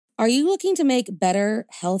Are you looking to make better,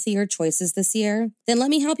 healthier choices this year? Then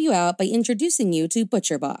let me help you out by introducing you to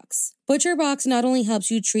ButcherBox. ButcherBox not only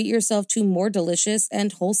helps you treat yourself to more delicious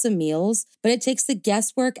and wholesome meals, but it takes the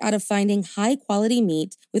guesswork out of finding high-quality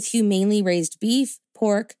meat with humanely raised beef,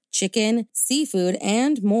 pork, chicken, seafood,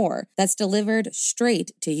 and more that's delivered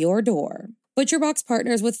straight to your door. ButcherBox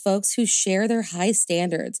partners with folks who share their high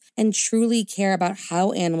standards and truly care about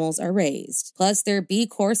how animals are raised. Plus, they're B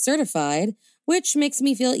Corp certified, which makes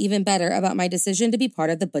me feel even better about my decision to be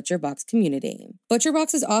part of the ButcherBox community.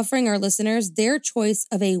 ButcherBox is offering our listeners their choice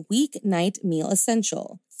of a weeknight meal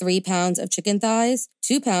essential: 3 pounds of chicken thighs,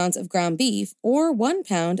 2 pounds of ground beef, or 1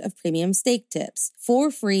 pound of premium steak tips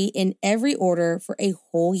for free in every order for a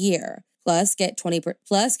whole year. Plus, get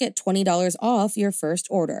 $20 off your first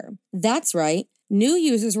order. That's right. New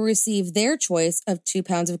users will receive their choice of 2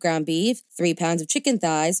 pounds of ground beef, 3 pounds of chicken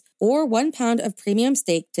thighs, or 1 pound of premium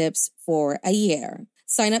steak tips for a year.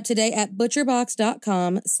 Sign up today at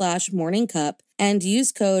butcherbox.com/morningcup and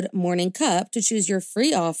use code morningcup to choose your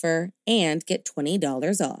free offer and get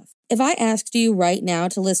 $20 off. If I asked you right now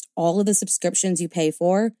to list all of the subscriptions you pay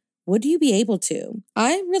for, would you be able to?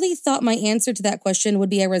 I really thought my answer to that question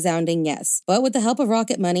would be a resounding yes. But with the help of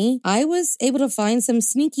Rocket Money, I was able to find some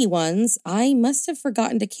sneaky ones I must have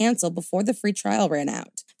forgotten to cancel before the free trial ran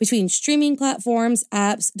out. Between streaming platforms,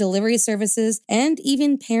 apps, delivery services, and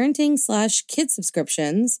even parenting/kid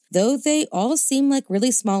subscriptions, though they all seem like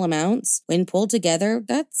really small amounts, when pulled together,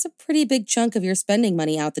 that's a pretty big chunk of your spending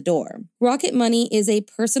money out the door. Rocket Money is a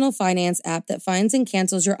personal finance app that finds and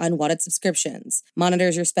cancels your unwanted subscriptions,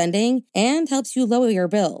 monitors your spending, and helps you lower your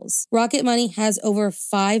bills. Rocket Money has over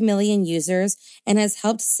 5 million users and has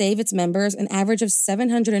helped save its members an average of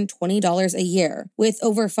 $720 a year, with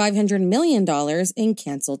over $500 million in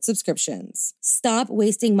canceled subscriptions. Stop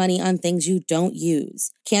wasting money on things you don't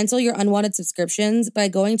use. Cancel your unwanted subscriptions by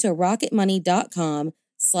going to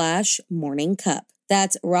rocketmoney.com/morningcup.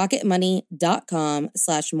 That's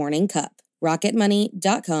rocketmoney.com/morningcup.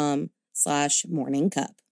 rocketmoney.com/morningcup.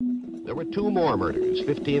 There were 2 more murders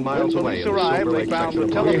 15 miles away. When police arrived, they found the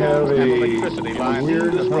telephones and electricity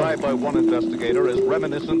lines described by one investigator as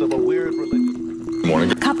reminiscent of a weird religion.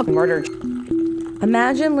 Morning. Cup of murder.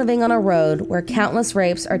 Imagine living on a road where countless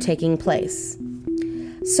rapes are taking place.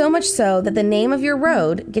 So much so that the name of your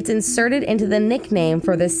road gets inserted into the nickname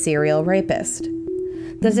for this serial rapist.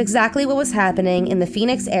 That's exactly what was happening in the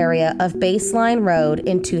Phoenix area of Baseline Road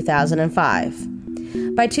in 2005.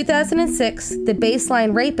 By 2006, the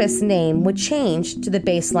Baseline rapist's name would change to the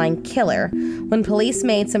Baseline Killer when police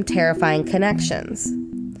made some terrifying connections.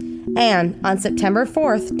 And on September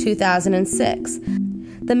 4th, 2006,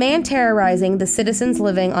 the man terrorizing the citizens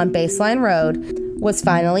living on Baseline Road was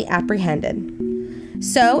finally apprehended.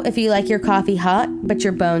 So, if you like your coffee hot, but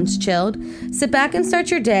your bones chilled, sit back and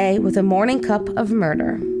start your day with a morning cup of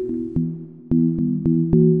murder.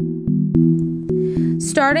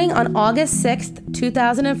 Starting on August 6th,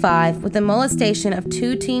 2005, with the molestation of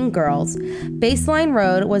 2 teen girls, Baseline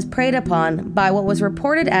Road was preyed upon by what was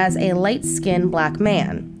reported as a light-skinned black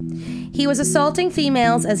man. He was assaulting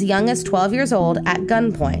females as young as 12 years old at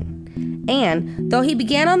gunpoint. And, though he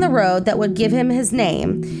began on the road that would give him his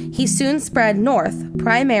name, he soon spread north,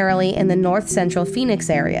 primarily in the north-central Phoenix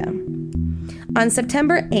area. On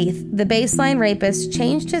September 8th, the Baseline rapist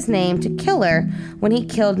changed his name to Killer when he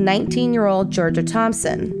killed 19-year-old Georgia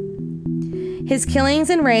Thompson. His killings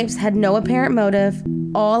and rapes had no apparent motive,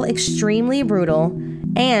 all extremely brutal,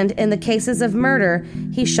 and in the cases of murder,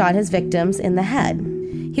 he shot his victims in the head.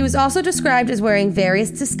 He was also described as wearing various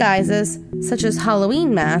disguises, such as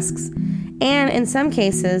Halloween masks, and in some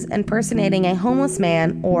cases impersonating a homeless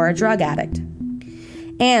man or a drug addict.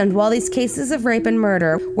 And while these cases of rape and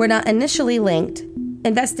murder were not initially linked,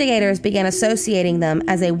 investigators began associating them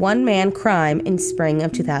as a one-man crime in spring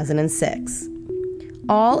of 2006.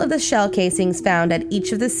 All of the shell casings found at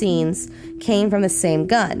each of the scenes came from the same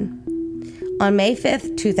gun. On May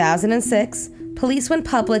 5th, 2006, police went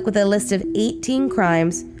public with a list of 18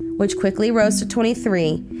 crimes, which quickly rose to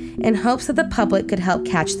 23, in hopes that the public could help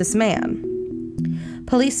catch this man.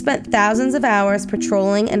 Police spent thousands of hours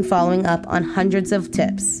patrolling and following up on hundreds of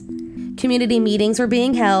tips. Community meetings were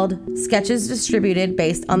being held, sketches distributed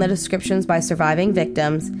based on the descriptions by surviving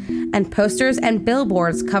victims, and posters and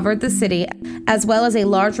billboards covered the city, as well as a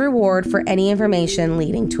large reward for any information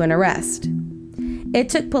leading to an arrest. It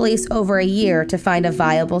took police over a year to find a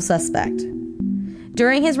viable suspect.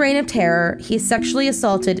 During his reign of terror, he sexually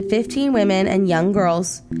assaulted 15 women and young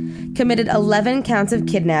girls, committed 11 counts of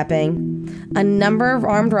kidnapping, a number of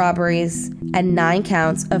armed robberies, and 9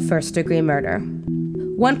 counts of first-degree murder.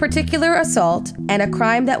 One particular assault, and a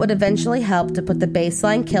crime that would eventually help to put the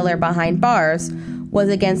Baseline Killer behind bars, was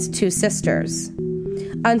against two sisters.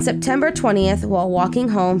 On September 20th, while walking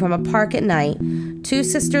home from a park at night, two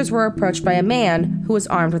sisters were approached by a man who was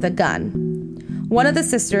armed with a gun. One of the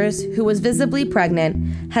sisters, who was visibly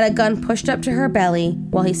pregnant, had a gun pushed up to her belly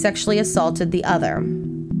while he sexually assaulted the other.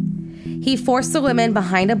 He forced the women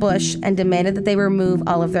behind a bush and demanded that they remove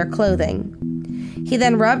all of their clothing. He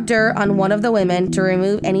then rubbed dirt on one of the women to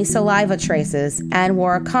remove any saliva traces and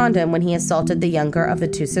wore a condom when he assaulted the younger of the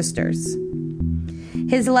two sisters.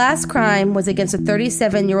 His last crime was against a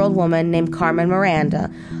 37-year-old woman named Carmen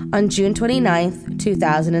Miranda on June 29,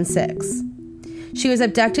 2006. She was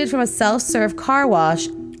abducted from a self-serve car wash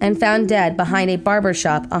and found dead behind a barber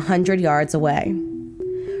shop 100 yards away.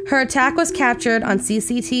 Her attack was captured on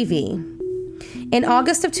CCTV. In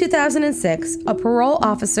August of 2006, a parole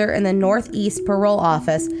officer in the Northeast Parole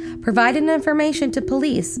Office provided information to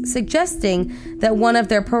police suggesting that one of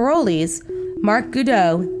their parolees, Mark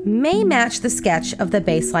Goudeau, may match the sketch of the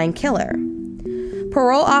Baseline Killer.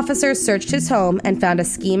 Parole officers searched his home and found a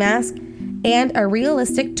ski mask and a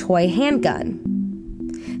realistic toy handgun.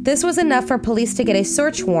 This was enough for police to get a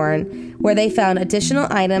search warrant where they found additional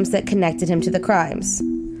items that connected him to the crimes.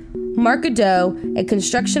 Mark Goudeau, a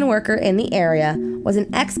construction worker in the area, was an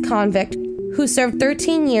ex-convict who served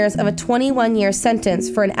 13 years of a 21-year sentence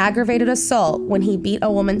for an aggravated assault when he beat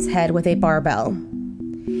a woman's head with a barbell.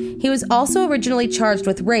 He was also originally charged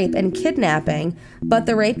with rape and kidnapping, but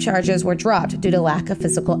the rape charges were dropped due to lack of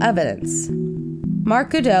physical evidence.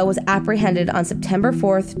 Mark Goudeau was apprehended on September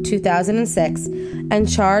 4, 2006, and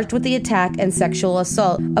charged with the attack and sexual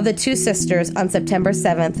assault of the two sisters on September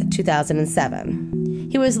 7, 2007.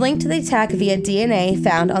 He was linked to the attack via DNA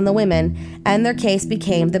found on the women, and their case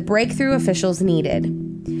became the breakthrough officials needed.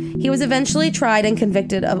 He was eventually tried and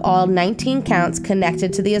convicted of all 19 counts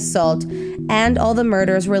connected to the assault and all the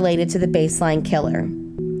murders related to the Baseline Killer.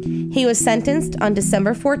 He was sentenced on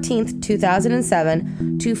December 14,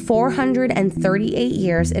 2007 to 438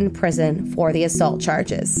 years in prison for the assault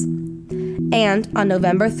charges. And on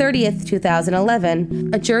November 30, 2011,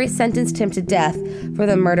 a jury sentenced him to death for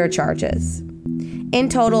the murder charges. In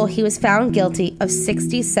total, he was found guilty of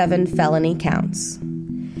 67 felony counts.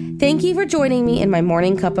 Thank you for joining me in my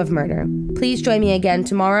morning cup of murder. Please join me again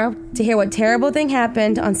tomorrow to hear what terrible thing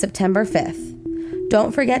happened on September 5th.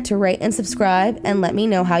 Don't forget to rate and subscribe and let me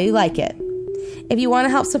know how you like it. If you want to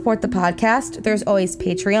help support the podcast, there's always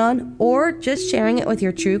Patreon or just sharing it with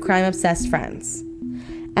your true crime obsessed friends.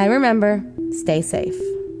 And remember, stay safe.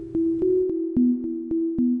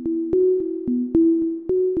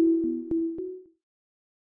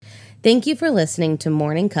 Thank you for listening to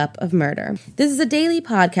Morning Cup of Murder. This is a daily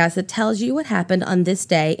podcast that tells you what happened on this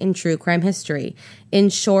day in true crime history. In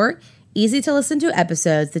short, easy to listen to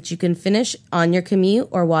episodes that you can finish on your commute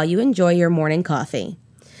or while you enjoy your morning coffee.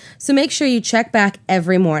 So make sure you check back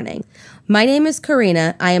every morning. My name is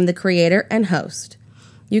Karina. I am the creator and host.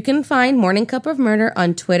 You can find Morning Cup of Murder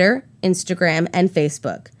on Twitter, Instagram, and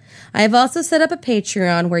Facebook. I have also set up a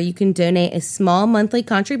Patreon where you can donate a small monthly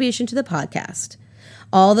contribution to the podcast.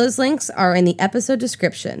 All those links are in the episode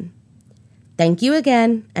description. Thank you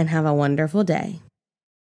again, and have a wonderful day.